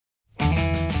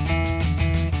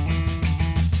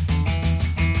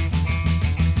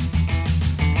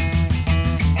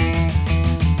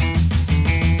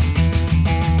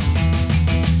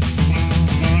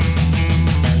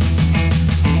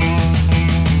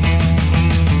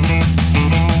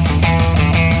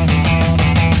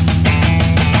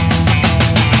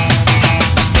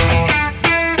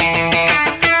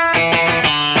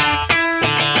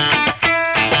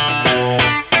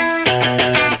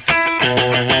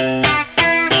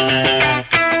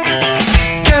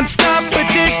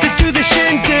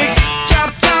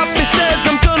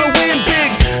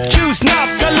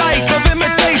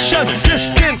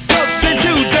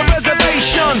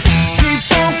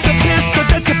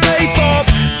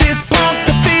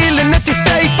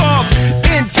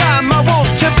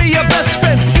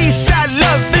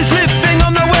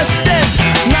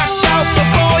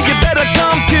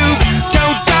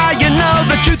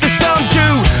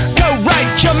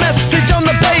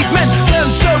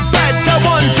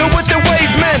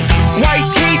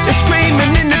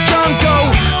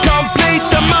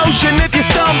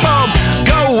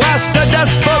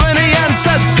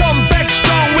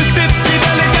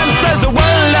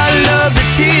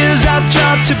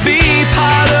to be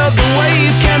part of the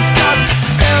wave. Can't stop,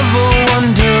 ever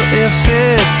wonder if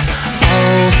it's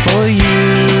all for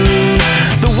you.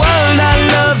 The world I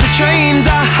love, the trains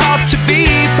I hop to be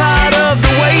part of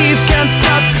the wave. Can't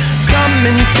stop, come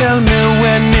and tell me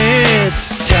when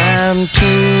it's time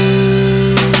to.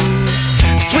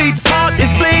 Sweetheart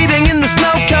is bleeding in the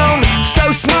snow cone.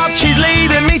 So smart, she's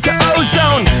leading me to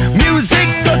ozone. Music,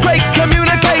 the great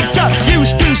communicator.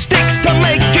 Used two sticks to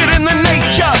make it in the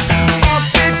nature. I'll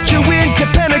fit you into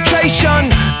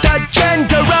penetration. The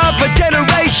gender of a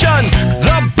generation.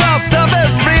 The birth of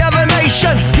every other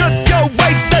nation. Look your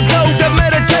way, the gold of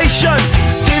meditation.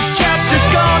 This chapter's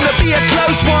gonna be a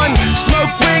close one.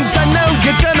 Smoke rings, I know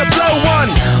you're gonna blow one.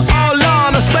 All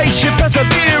on a spaceship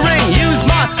persevering. Use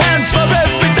my hands for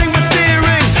everything but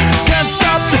steering. Can't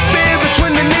stop the spirits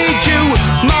when they need you.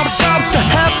 Mom tops are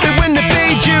happy when they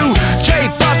feed you. J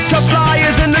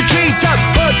butterflies in the treetop.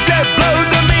 Birds that blow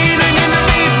the meaning in the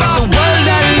bebop. The world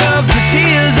I love, the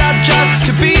tears I drop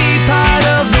to be part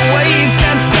of the wave.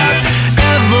 Can't stop,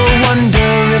 ever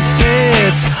wonder if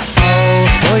it's all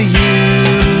for you.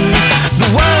 The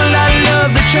world I love,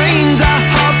 the trains I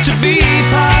hop to be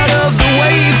part of the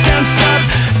wave. Can't stop,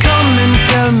 come and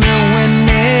tell me when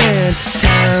it's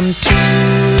time to.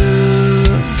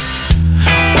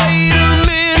 Wait a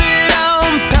minute,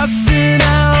 I'm passing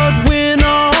out, win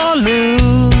or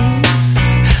lose,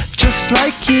 just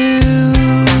like you.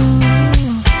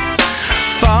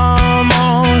 Far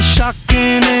more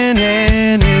shocking than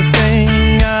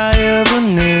anything I ever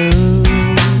knew.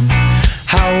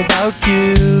 How about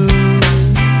you?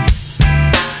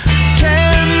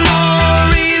 10 more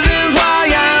reasons why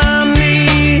I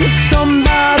need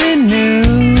somebody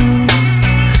new,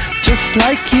 just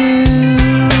like you.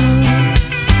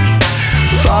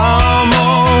 Far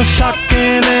more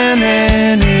shocking than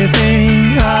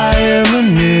anything I ever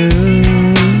knew.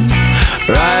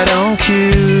 Right on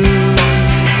cue.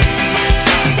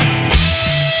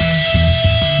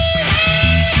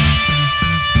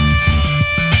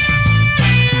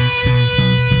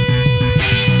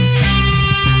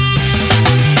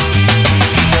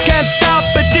 Can't stop,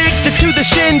 addicted to the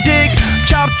shindig.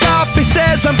 Chopped up, he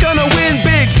says I'm gonna win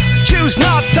big. Choose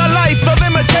not a life of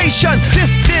imitation.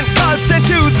 Distant us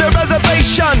into the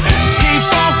reservation.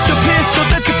 Defunct the pistol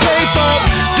that you pay for.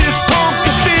 Dispunk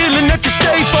the feeling that you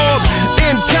stay for.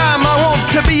 In time I want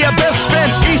to be your best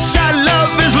friend. Eastside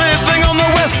love is living on the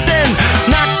west end.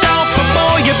 Knocked off a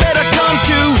boy, you better come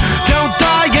to. Don't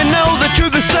die, you know the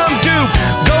truth is some do.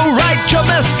 Go write your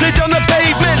message on the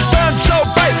pavement. Burn so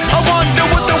bright, I wonder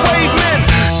what the wave meant.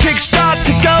 Kickstart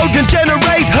the golden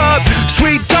generate hub.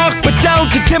 Sweet talk but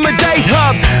don't intimidate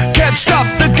hub. Can't stop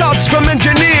the gods from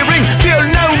engineering. Feel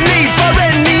no need for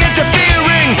any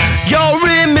interfering. Your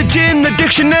image in the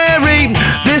dictionary.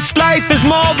 This life is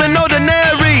more than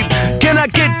ordinary. Can I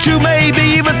get you maybe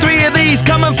even 3 of these?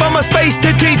 Coming from a space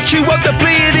to teach you of the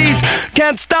Pleiades.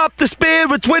 Can't stop the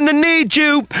spirits when they need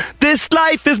you. This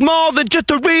life is more than just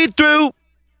a read through.